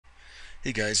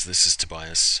Hey guys, this is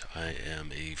Tobias. I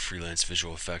am a freelance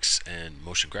visual effects and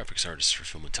motion graphics artist for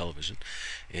film and television.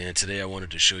 And today I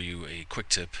wanted to show you a quick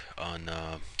tip on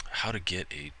how to get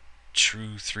a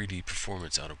true 3D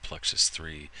performance out of Plexus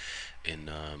 3 in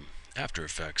After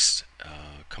Effects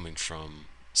coming from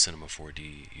Cinema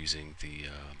 4D using the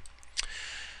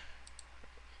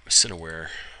Cineware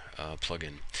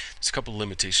plugin. There's a couple of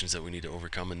limitations that we need to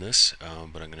overcome in this,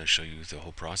 but I'm going to show you the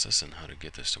whole process and how to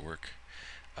get this to work.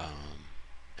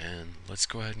 And let's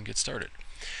go ahead and get started.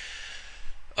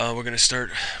 We're going to start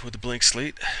with a blank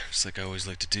slate, just like I always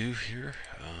like to do here.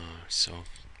 So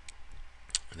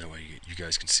that way you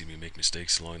guys can see me make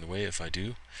mistakes along the way if I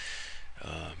do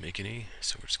make any.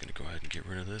 So we're just going to go ahead and get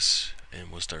rid of this,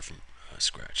 and we'll start from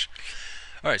scratch.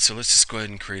 Alright, so let's just go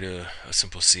ahead and create a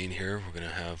simple scene here. We're going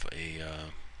to have a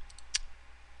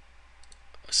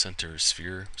center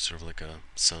sphere, sort of like a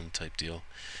sun type deal,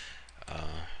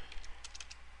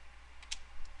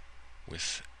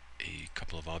 with a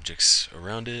couple of objects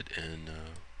around it, and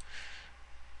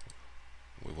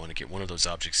we want to get one of those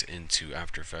objects into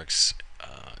After Effects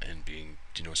and being,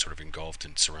 sort of engulfed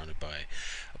and surrounded by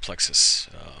a Plexus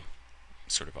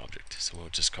sort of object. So we'll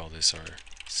just call this our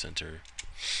center.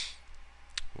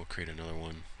 We'll create another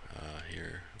one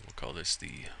here. We'll call this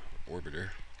the orbiter.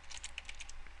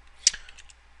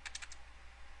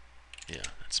 Yeah,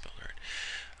 that's spelled right.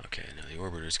 Okay, now the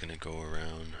orbiter is going to go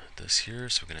around this here,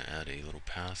 so we're going to add a little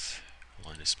path,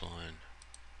 line to spline.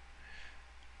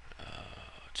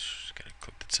 Just got to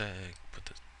click the tag, put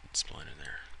the spline in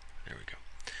there. There we go.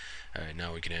 Alright,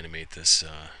 now we can animate this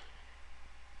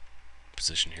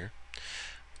position here.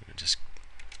 We're going to just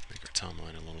make our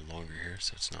timeline a little longer here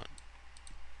so it's not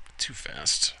too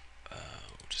fast.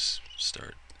 We'll just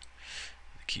start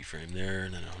the keyframe there,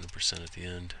 and then 100% at the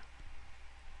end.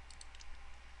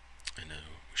 And now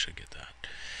we should get that.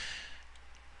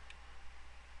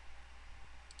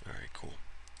 Alright, cool.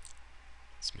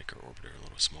 Let's make our orbiter a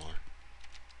little smaller.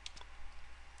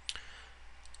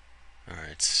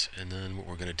 Alright, and then what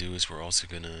we're going to do is we're also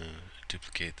going to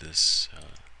duplicate this.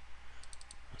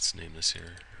 Let's name this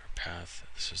here our path.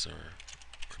 This is our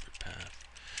orbit path.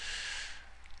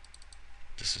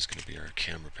 This is going to be our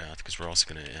camera path, because we're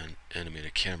also going to animate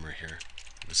a camera here.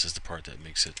 This is the part that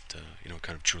makes it,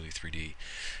 kind of truly 3D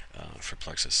for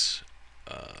Plexus.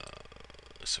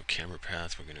 So camera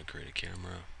path, we're going to create a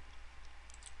camera.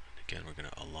 And again, we're going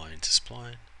to align to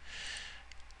spline.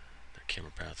 The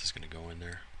camera path is going to go in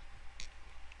there.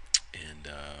 And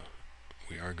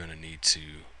we are going to need to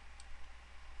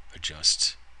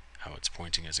adjust how it's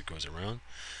pointing as it goes around.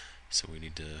 So we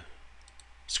need to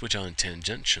switch on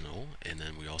tangential, and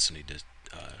then we also need to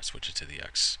switch it to the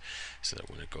X, so that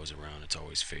when it goes around it's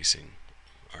always facing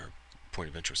our point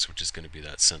of interest, which is going to be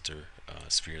that center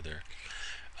sphere there.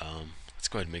 Let's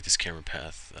go ahead and make this camera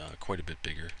path quite a bit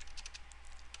bigger,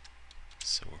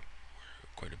 so we're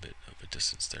quite a bit of a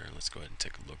distance there, and let's go ahead and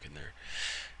take a look in there.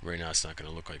 Right now it's not going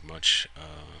to look like much.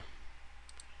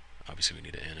 Obviously we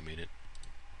need to animate it,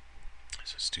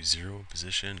 so let's do 0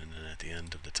 position, and then at the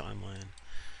end of the timeline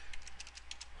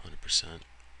 100%.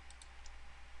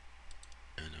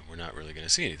 And we're not really going to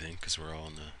see anything because we're all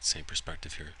in the same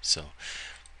perspective here. So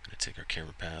I'm going to take our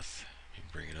camera path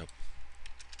and bring it up.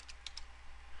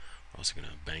 We're also going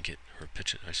to bank it, or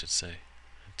pitch it I should say,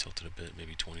 and tilt it a bit,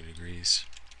 maybe 20 degrees.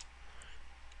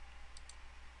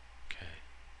 Okay.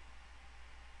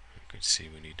 You can see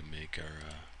we need to make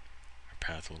our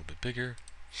path a little bit bigger.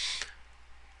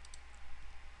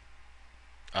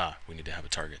 We need to have a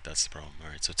target. That's the problem.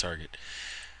 Alright, so target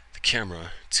the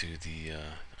camera to the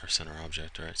our center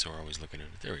object. Alright, so we're always looking at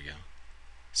it. There we go.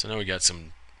 So now we got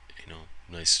some,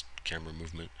 nice camera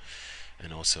movement,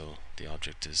 and also the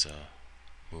object is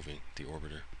moving, the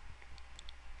orbiter.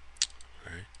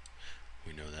 Alright,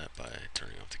 we know that by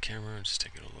turning off the camera and just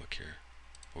taking a look here.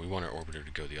 But we want our orbiter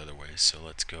to go the other way, so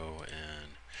let's go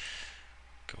and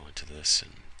go into this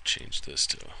and change this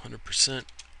to 100%.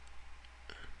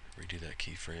 Redo that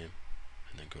keyframe,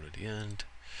 and then go to the end,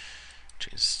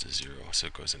 change this to 0 so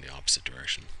it goes in the opposite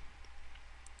direction.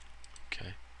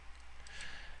 Okay.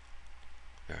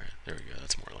 Alright, there we go,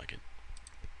 that's more like it.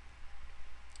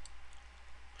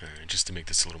 Alright, just to make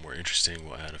this a little more interesting,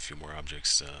 we'll add a few more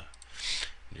objects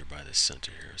nearby this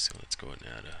center here. So let's go ahead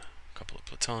and add a couple of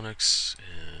platonics,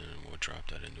 and we'll drop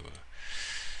that into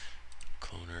a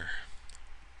cloner.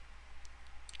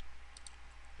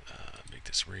 Make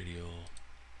this radial.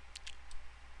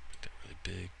 Really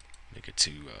big, make it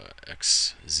to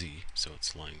XZ, so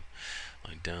it's lying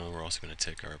down. We're also going to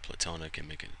take our platonic and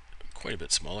make it quite a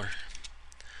bit smaller.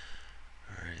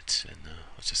 Alright, and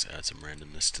let's just add some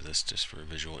randomness to this just for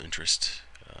visual interest.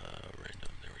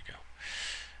 Random, there we go.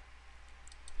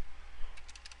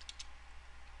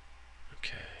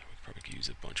 use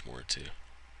a bunch more too.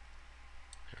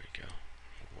 There we go.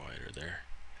 Wider there.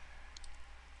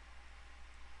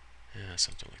 Yeah,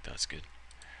 something like that's good.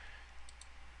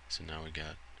 So now we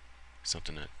got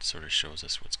something that sort of shows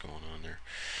us what's going on there.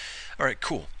 Alright,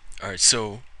 cool. Alright,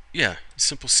 so yeah,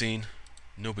 simple scene,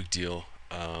 no big deal.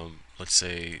 Let's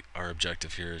say our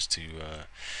objective here is to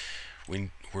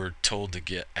we're told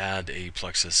to add a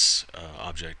Plexus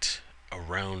object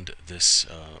around this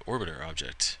orbiter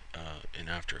object in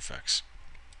After Effects.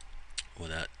 Well,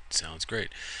 that sounds great.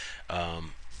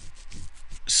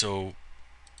 So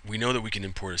we know that we can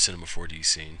import a Cinema 4D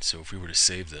scene. So if we were to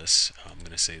save this, I'm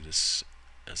going to save this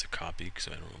as a copy because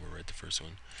I don't overwrite the first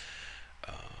one.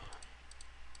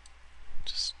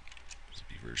 Just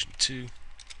be version 2.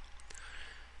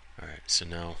 Alright, so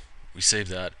now we save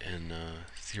that, and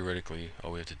theoretically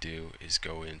all we have to do is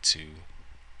go into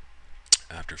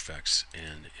After Effects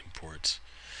and import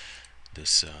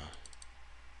this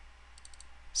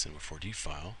Cinema 4D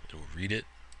file. It will read it,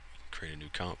 create a new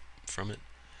comp from it,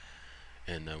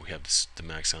 and we have the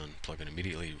Maxon plugin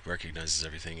immediately recognizes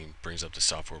everything and brings up the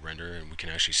software render, and we can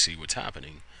actually see what's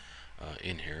happening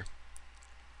in here.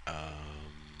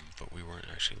 But we weren't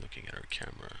actually looking at our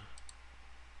camera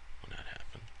when that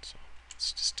happened, so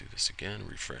let's just do this again,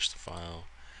 refresh the file.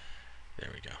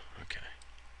 There we go. Okay.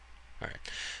 Alright,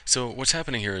 so what's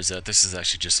happening here is that this is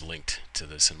actually just linked to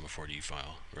the Cinema 4D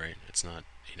file, right? It's not,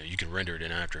 you can render it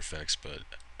in After Effects, but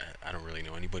I don't really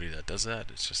know anybody that does that.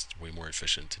 It's just way more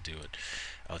efficient to do it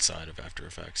outside of After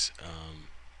Effects.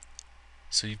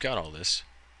 So you've got all this,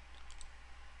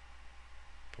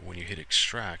 but when you hit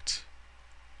extract,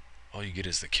 all you get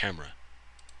is the camera.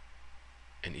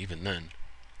 And even then,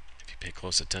 if you pay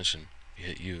close attention, you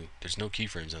hit U, there's no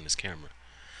keyframes on this camera.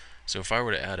 So if I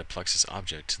were to add a Plexus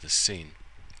object to this scene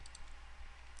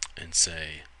and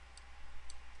say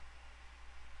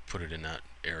put it in that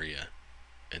area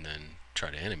and then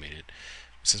try to animate it,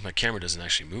 since my camera doesn't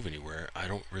actually move anywhere, I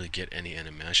don't really get any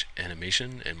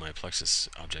animation, and my Plexus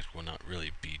object will not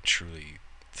really be truly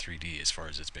 3D as far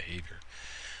as its behavior.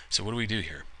 So what do we do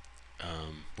here?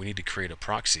 We need to create a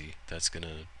proxy that's going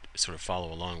to sort of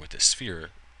follow along with this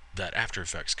sphere that After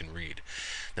Effects can read.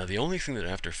 Now the only thing that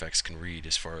After Effects can read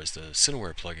as far as the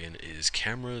Cineware plugin is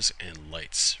cameras and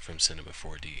lights from Cinema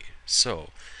 4D.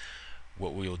 So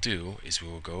what we will do is we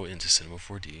will go into Cinema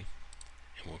 4D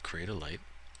and we'll create a light,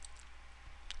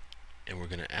 and we're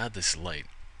going to add this light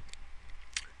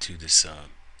to this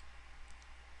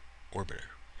orbiter,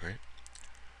 right?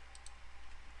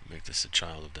 Make this a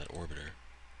child of that orbiter.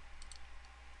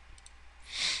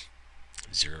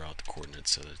 Zero out the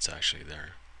coordinates so that it's actually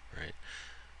there, right?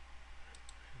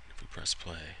 If we press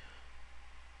play,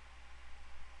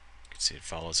 you can see it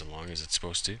follows along as it's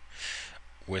supposed to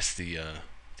with the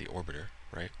orbiter,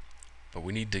 right? But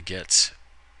we need to get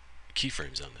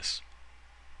keyframes on this.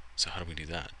 So how do we do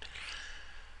that?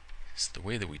 So the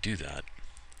way that we do that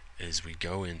is we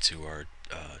go into our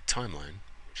timeline.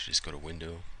 You just go to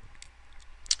Window,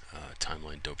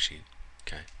 Timeline, Dope Sheet.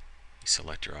 Okay. You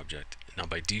select your object. Now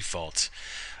by default,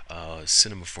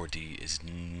 Cinema 4D is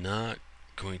not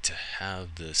going to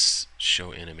have this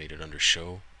show animated under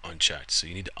show unchecked. So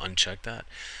you need to uncheck that.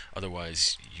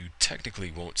 Otherwise, you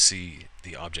technically won't see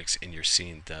the objects in your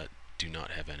scene that do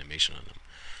not have animation on them.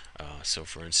 So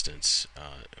for instance,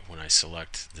 when I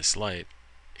select this light,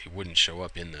 it wouldn't show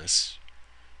up in this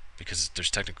because there's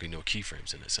technically no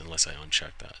keyframes in this unless I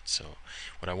uncheck that. So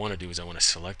what I want to do is I want to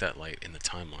select that light in the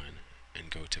timeline and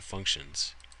go to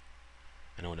functions,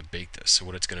 and I want to bake this. So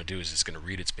what it's going to do is it's going to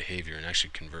read its behavior and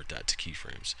actually convert that to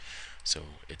keyframes. So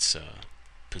it's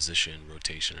position,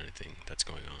 rotation, anything that's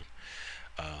going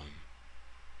on.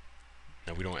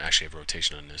 Now we don't actually have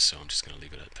rotation on this, so I'm just going to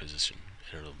leave it at position,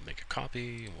 and it'll make a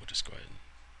copy, and we'll just go ahead and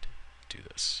do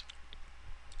this.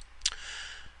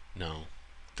 No,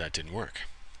 that didn't work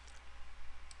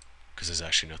because there's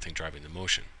actually nothing driving the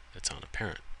motion. It's on a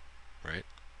parent, right?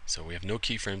 So we have no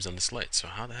keyframes on this light. So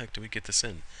how the heck do we get this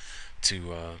in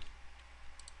to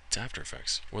After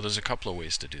Effects? Well, there's a couple of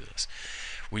ways to do this.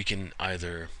 We can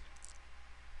either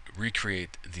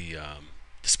recreate the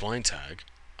spline tag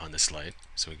on this light.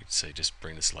 So we could say just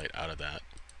bring this light out of that.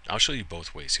 I'll show you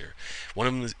both ways here. One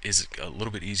of them is a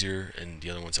little bit easier, and the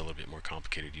other one's a little bit more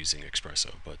complicated using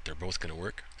Expresso, but they're both going to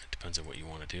work. It depends on what you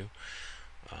want to do.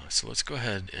 So let's go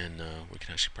ahead and we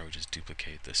can actually probably just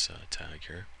duplicate this tag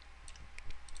here.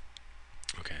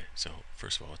 Okay, so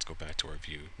first of all, let's go back to our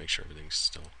view, make sure everything's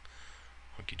still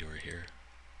hunky-dory here.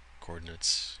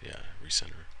 Coordinates, yeah,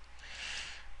 recenter.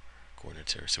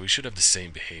 Coordinates here. So we should have the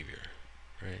same behavior,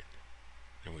 right?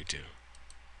 And we do.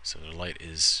 So the light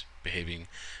is behaving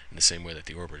in the same way that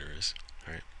the orbiter is.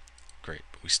 Alright, Great,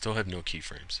 but we still have no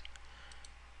keyframes,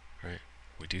 right?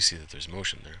 We do see that there's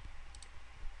motion there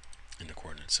in the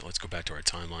coordinates. So let's go back to our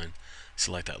timeline,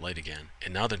 select that light again,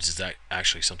 and now there's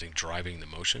actually something driving the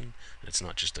motion, and it's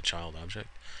not just a child object.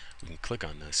 We can click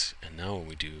on this, and now when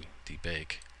we do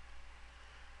debake,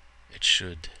 it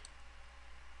should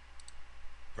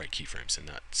write keyframes, and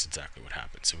that's exactly what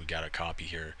happened. So we got a copy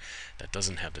here that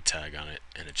doesn't have the tag on it,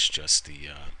 and it's just the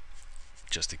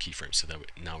keyframe. So that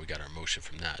now we got our motion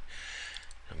from that.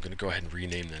 I'm going to go ahead and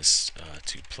rename this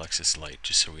to Plexus Light,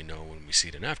 just so we know when we see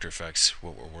it in After Effects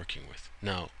what we're working with.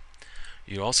 Now,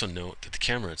 you also note that the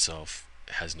camera itself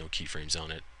has no keyframes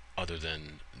on it, other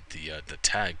than the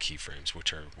tag keyframes,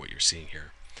 which are what you're seeing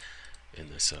here in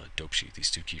this dope sheet.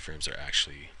 These two keyframes are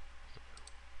actually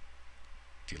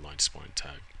the align spline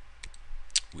tag.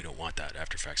 We don't want that.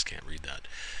 After Effects can't read that.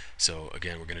 So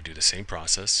again, we're going to do the same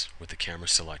process with the camera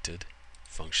selected,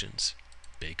 functions,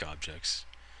 bake objects,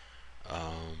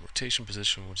 rotation,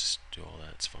 position. We'll just do all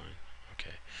that. It's fine.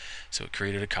 Okay. So it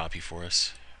created a copy for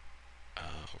us.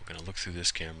 We're going to look through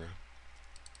this camera.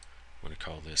 I'm going to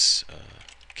call this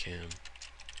cam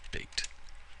baked.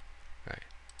 All right.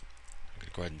 I'm going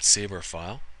to go ahead and save our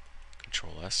file.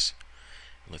 Control S.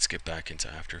 And let's get back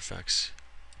into After Effects.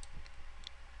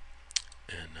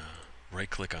 And right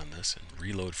click on this and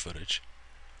reload footage.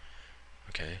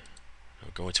 Okay,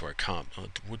 we'll go into our comp.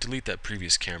 We'll delete that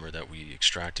previous camera that we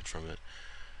extracted from it,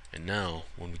 and now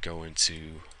when we go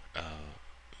into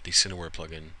the Cineware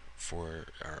plugin for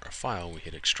our file, we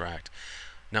hit extract.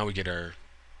 Now we get our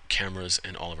cameras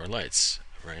and all of our lights,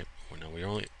 right? Well, now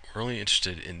we're only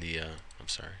interested in the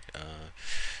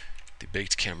the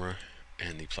baked camera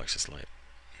and the Plexus light.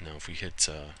 Now if we hit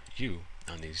U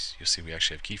on these, you'll see we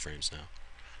actually have keyframes now.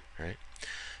 Right?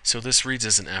 So this reads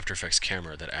as an After Effects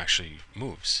camera that actually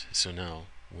moves. So now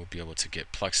we'll be able to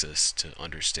get Plexus to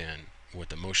understand what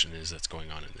the motion is that's going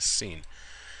on in this scene,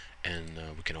 and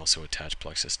we can also attach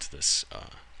Plexus to this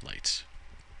light.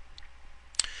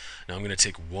 Now I'm going to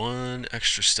take one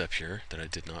extra step here that I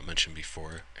did not mention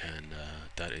before, and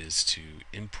that is to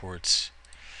import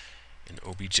an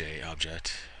OBJ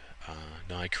object.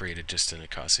 Now I created just an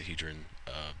icosahedron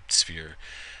sphere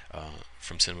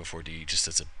from Cinema 4D just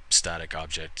as a static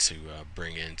object to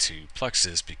bring into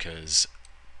Plexus, because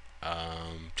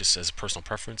just as a personal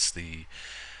preference, the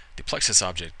Plexus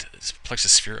object,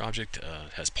 Plexus sphere object,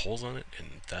 has poles on it, and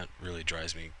that really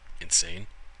drives me insane.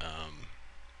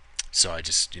 So I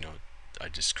just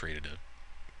created a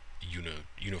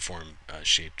uniform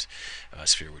shaped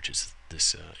sphere, which is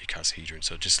this icosahedron,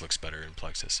 so it just looks better in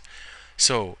Plexus.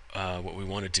 So what we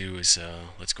want to do is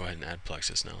let's go ahead and add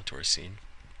Plexus now to our scene.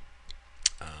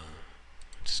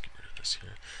 Just get rid of this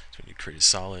here. So we create a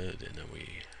solid, and then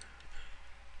we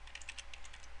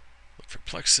look for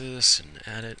Plexus and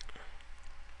add it.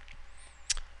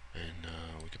 And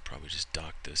we could probably just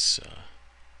dock this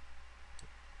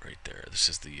right there. This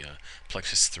is the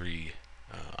Plexus 3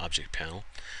 object panel,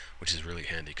 which is really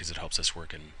handy because it helps us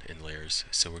work in layers.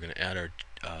 So we're going to add our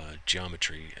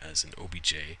geometry as an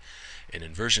OBJ, and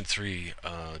in version 3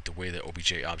 the way that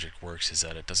OBJ object works is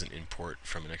that it doesn't import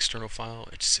from an external file,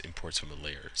 it just imports from a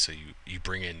layer. So you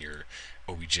bring in your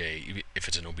OBJ, if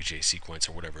it's an OBJ sequence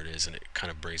or whatever it is, and it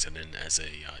kind of brings it in as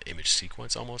a image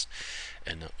sequence almost,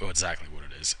 and exactly what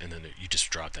it is, and then you just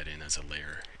drop that in as a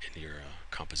layer in your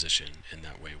composition, and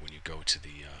that way when you go to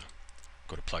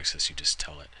Plexus, you just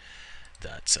tell it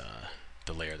that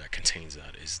the layer that contains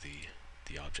that is the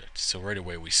object. So right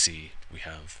away we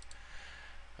have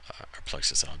our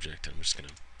Plexus object. I'm just going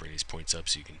to bring these points up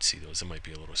so you can see those. It might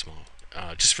be a little small.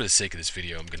 Just for the sake of this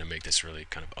video, I'm going to make this really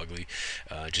kind of ugly,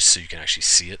 just so you can actually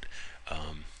see it.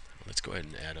 Let's go ahead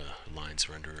and add a lines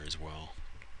renderer as well.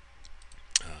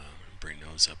 Bring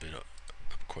those up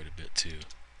quite a bit too.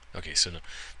 Okay, so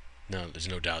now there's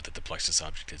no doubt that the Plexus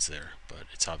object is there, but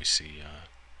it's obviously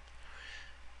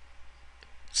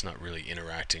it's not really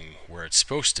interacting where it's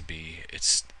supposed to be.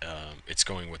 It's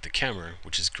going with the camera,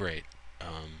 which is great,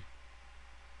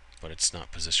 but it's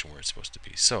not positioned where it's supposed to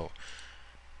be. So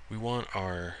we want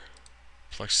our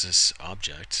Plexus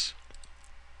object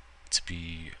to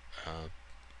be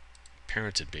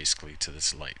parented basically to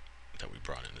this light that we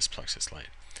brought in, this Plexus light.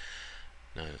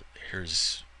 Now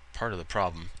here's part of the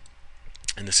problem,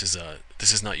 and this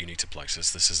is not unique to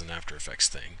Plexus. This is an After Effects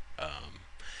thing.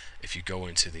 If you go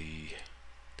into the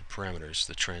parameters,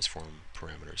 the transform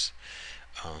parameters,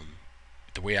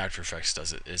 the way After Effects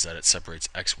does it is that it separates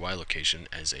XY location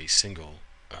as a single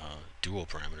dual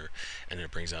parameter, and then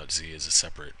it brings out Z as a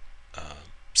separate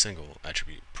single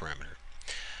attribute parameter.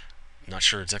 I'm not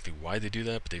sure exactly why they do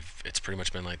that, but it's pretty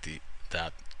much been like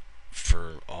that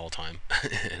for all time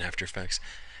in After Effects.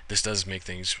 This does make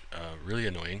things really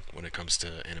annoying when it comes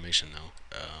to animation,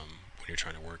 though, when you're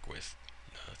trying to work with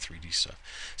 3D stuff.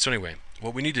 So anyway,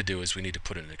 what we need to do is we need to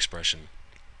put an expression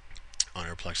on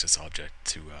our Plexus object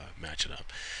to match it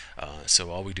up.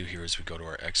 So all we do here is we go to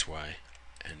our XY,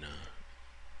 and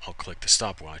I'll click the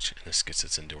stopwatch, and this gets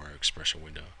us into our expression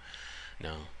window.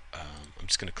 Now, I'm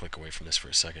just going to click away from this for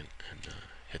a second and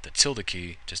hit the tilde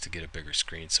key just to get a bigger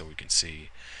screen so we can see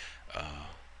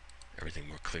everything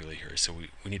more clearly here. So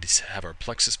we need to have our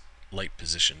Plexus light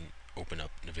position open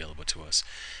up and available to us,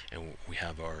 and we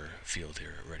have our field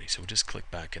here ready. So we'll just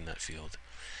click back in that field,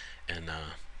 and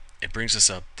it brings us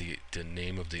up the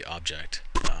name of the object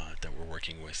that we're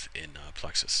working with in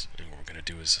Plexus. And what we're going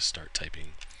to do is start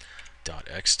typing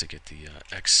 .x to get the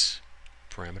x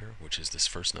parameter, which is this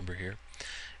first number here,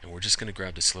 and we're just going to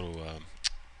grab this little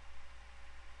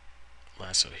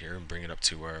lasso here and bring it up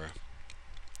to our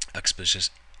x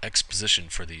position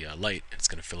for the light. It's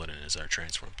going to fill it in as our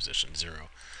transform position 0.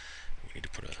 We need to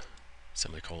put a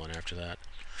semicolon after that,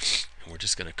 and we're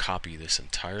just going to copy this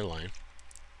entire line,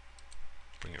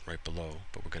 bring it right below,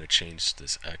 but we're going to change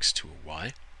this x to a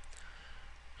y.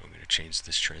 I'm going to change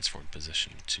this transform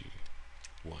position to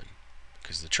 1,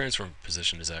 because the transform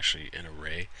position is actually an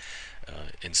array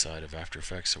inside of After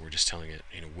Effects, so we're just telling it,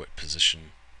 what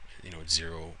position,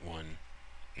 0, 1,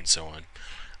 and so on,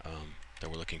 that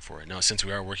we're looking for. Now, since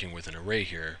we are working with an array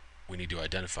here, we need to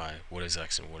identify what is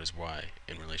x and what is y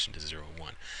in relation to 0 and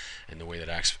 1. And the way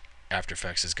that After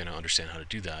Effects is going to understand how to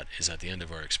do that is at the end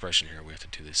of our expression here, we have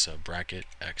to do this bracket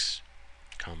x,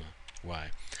 comma, y.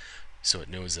 So it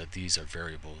knows that these are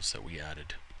variables that we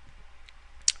added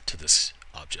to this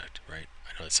object, right?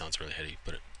 I know that sounds really heady,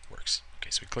 but it works. Okay,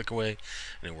 so we click away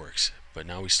and it works. But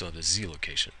now we still have the z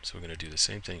location. So we're going to do the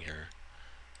same thing here.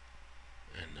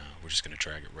 And we're just going to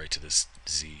drag it right to this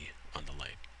z on the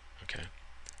light. Okay,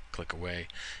 click away,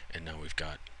 and now we've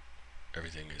got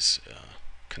everything is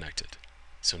connected.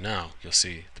 So now you'll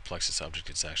see the Plexus object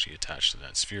is actually attached to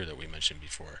that sphere that we mentioned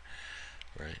before,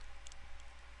 right?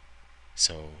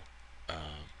 So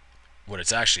what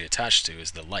it's actually attached to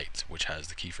is the light, which has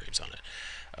the keyframes on it,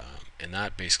 and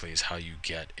that basically is how you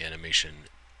get animation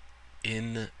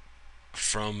in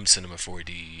from Cinema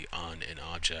 4D on an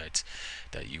object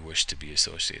that you wish to be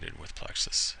associated with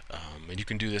Plexus. And you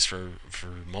can do this for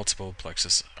multiple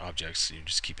Plexus objects. You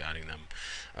just keep adding them,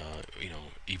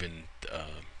 even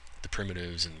the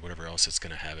primitives and whatever else it's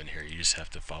going to have in here. You just have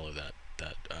to follow that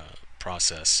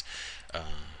process,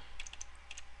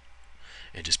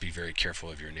 and just be very careful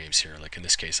of your names here. Like in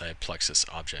this case, I have Plexus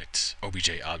object,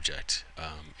 OBJ object,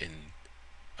 in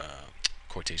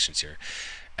quotations here.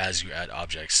 As you add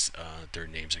objects, their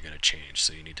names are going to change,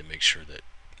 so you need to make sure that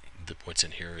what's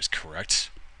in here is correct,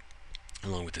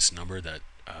 along with this number that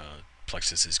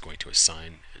Plexus is going to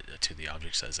assign to the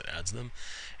objects as it adds them,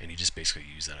 and you just basically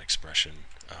use that expression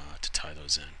to tie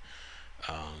those in.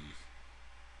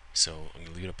 So I'm going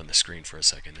to leave it up on the screen for a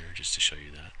second there just to show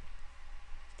you that.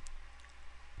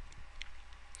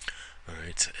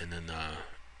 Alright, and then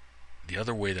the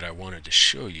other way that I wanted to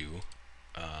show you,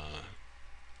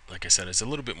 like I said, it's a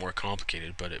little bit more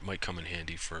complicated, but it might come in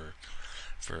handy for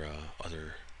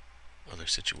other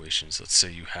situations. Let's say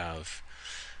you have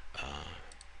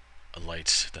a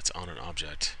light that's on an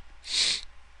object,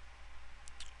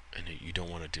 and you don't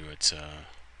want to do it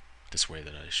this way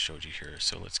that I showed you here.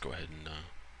 So let's go ahead and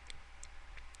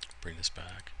bring this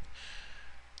back.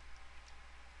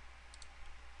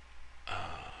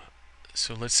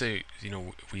 So let's say we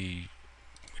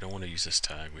don't want to use this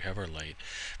tag. We have our light,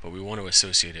 but we want to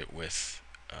associate it with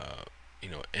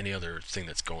any other thing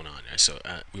that's going on. So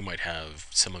we might have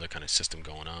some other kind of system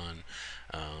going on.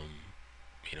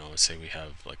 Let's say we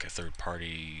have like a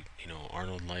third-party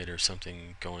Arnold light or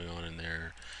something going on in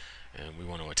there, and we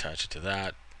want to attach it to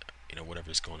that.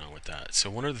 Whatever's going on with that. So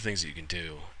one of the things that you can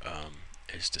do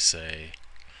is to say,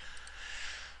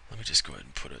 let me just go ahead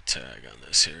and put a tag on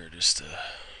this here, just to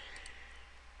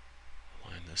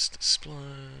align this to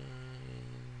spline.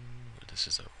 This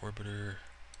is our orbiter.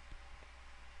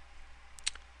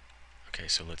 Okay,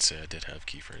 so let's say I did have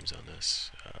keyframes on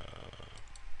this.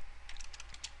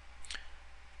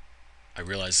 I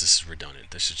realize this is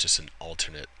redundant. This is just an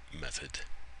alternate method,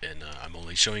 and I'm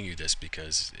only showing you this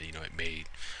because it may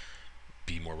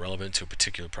be more relevant to a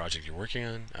particular project you're working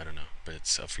on. I don't know, but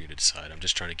it's up for you to decide. I'm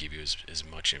just trying to give you as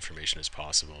much information as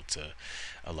possible to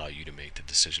allow you to make the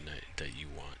decision that you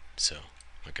want. So,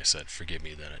 like I said, forgive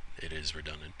me that it is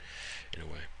redundant in a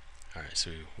way. Alright,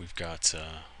 so we've got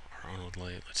our Arnold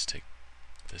light. Let's take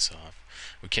this off.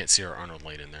 We can't see our Arnold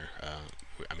light in there.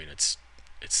 I mean, it's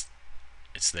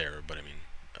there, but I mean,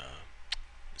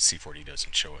 C4D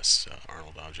doesn't show us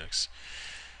Arnold objects,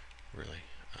 really.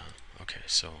 Okay,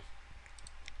 so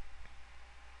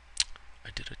I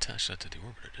did attach that to the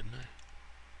orbiter, didn't I?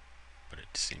 But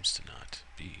it seems to not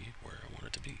be where I want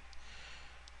it to be.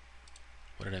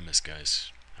 What did I miss,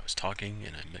 guys? I was talking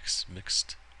and I missed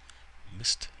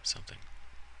something.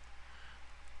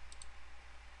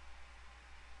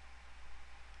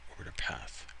 Orbiter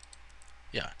path.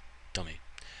 Yeah, dummy.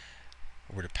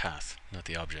 Orbiter path, not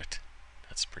the object.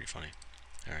 That's pretty funny.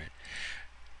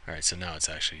 Alright, so now it's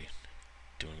actually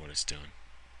doing what it's doing.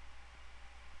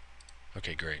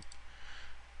 Okay, great.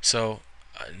 So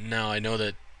now I know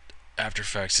that After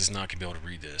Effects is not going to be able to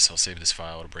read this. I'll save this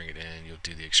file, it'll bring it in, you'll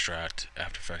do the extract.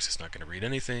 After Effects is not going to read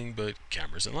anything but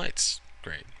cameras and lights.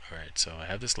 Great. Alright, so I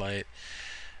have this light.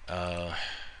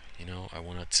 You know, I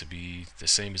want it to be the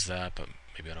same as that, but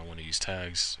maybe I don't want to use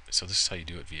tags. So this is how you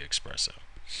do it via Espresso.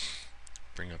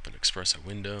 Bring up an Espresso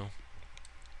window.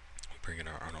 We bring in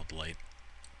our Arnold light.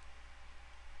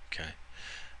 Okay.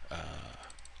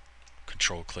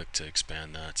 Control click to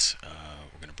expand that.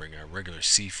 We're going to bring our regular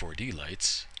C4D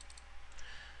lights.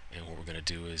 And what we're going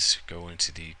to do is go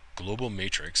into the global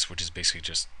matrix, which is basically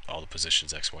just all the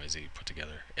positions X, Y, Z put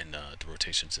together, and the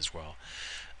rotations as well.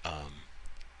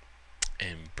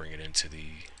 And bring it into the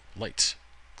light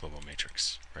global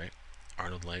matrix, right?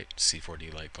 Arnold light,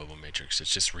 C4D light, global matrix.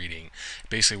 It's just reading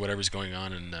basically whatever's going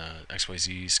on in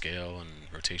XYZ scale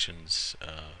and rotations.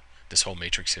 This whole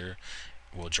matrix here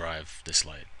will drive this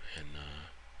light. And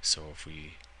so if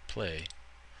we play,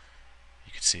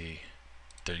 you can see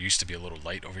there used to be a little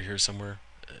light over here somewhere.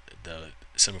 The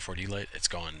Cinema 4D light, it's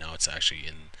gone. Now it's actually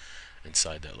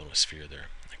inside that little sphere there.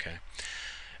 Okay.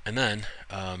 And then,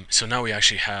 so now we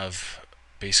actually have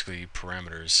basically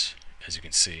parameters, as you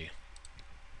can see,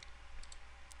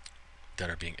 that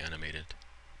are being animated,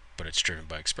 but it's driven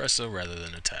by Espresso rather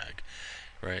than a tag,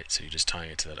 right? So you're just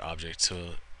tying it to that object.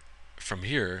 So from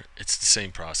here, it's the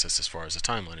same process as far as the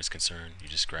timeline is concerned. You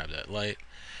just grab that light.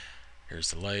 Here's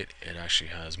the light. It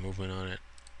actually has movement on it.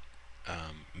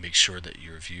 Make sure that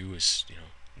your view is,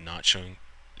 not showing,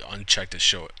 unchecked as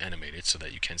show animated, so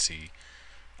that you can see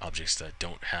objects that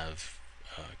don't have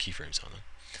keyframes on them.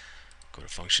 Go to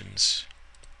functions,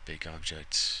 bake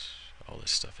object, all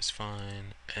this stuff is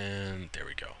fine, and there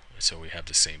we go. So we have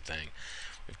the same thing.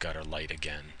 We've got our light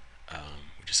again.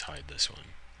 We just hide this one,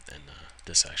 and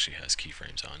this actually has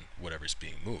keyframes on whatever's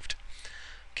being moved.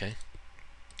 Okay,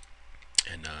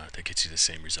 and that gets you the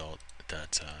same result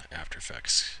that After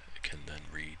Effects can then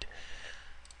read.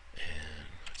 And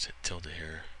let's hit tilde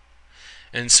here.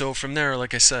 And so from there,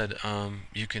 like I said,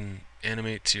 you can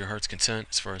animate to your heart's content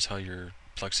as far as how your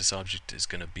Plexus object is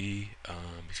going to be,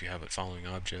 if you have it following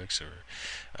objects or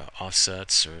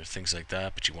offsets or things like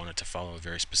that, but you want it to follow a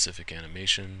very specific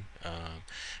animation,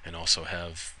 and also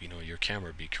have your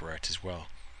camera be correct as well.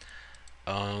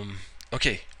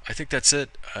 Okay, I think that's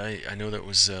it. I know that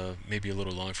was maybe a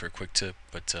little long for a quick tip,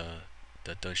 but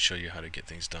that does show you how to get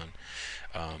things done.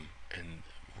 And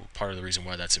part of the reason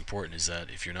why that's important is that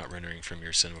if you're not rendering from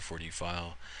your Cinema 4D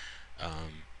file,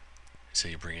 say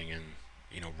you're bringing in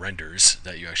renders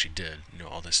that you actually did,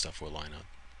 all this stuff will line up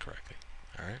correctly.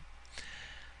 Alright,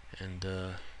 and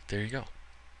there you go.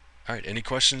 Alright, any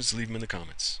questions, leave them in the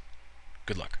comments.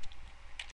 Good luck.